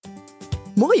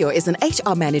Moyo is an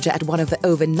HR manager at one of the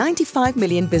over 95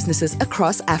 million businesses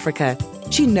across Africa.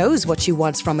 She knows what she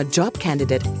wants from a job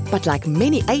candidate, but like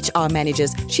many HR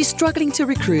managers, she's struggling to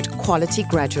recruit quality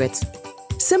graduates.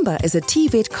 Simba is a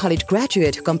TVET college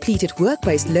graduate who completed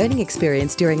work-based learning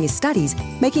experience during his studies,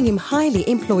 making him highly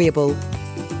employable.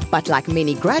 But like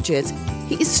many graduates,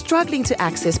 he is struggling to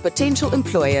access potential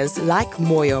employers like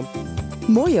Moyo.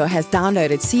 Moyo has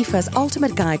downloaded SEFA's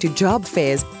ultimate guide to job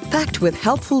fairs, packed with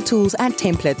helpful tools and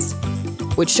templates,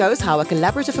 which shows how a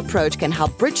collaborative approach can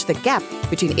help bridge the gap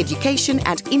between education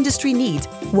and industry needs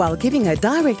while giving her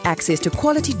direct access to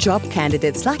quality job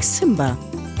candidates like Simba.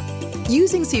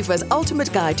 Using SEFA's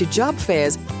ultimate guide to job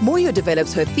fairs, Moyo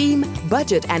develops her theme,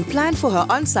 budget and plan for her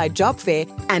on-site job fair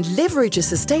and leverages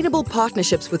sustainable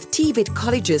partnerships with TVET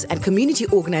colleges and community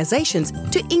organizations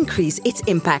to increase its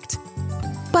impact.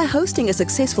 By hosting a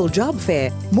successful job fair,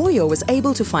 Moyo was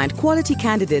able to find quality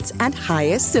candidates and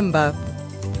hire Simba.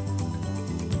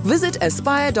 Visit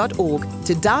aspire.org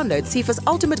to download SEFA's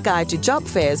ultimate guide to job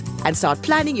fairs and start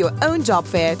planning your own job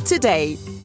fair today.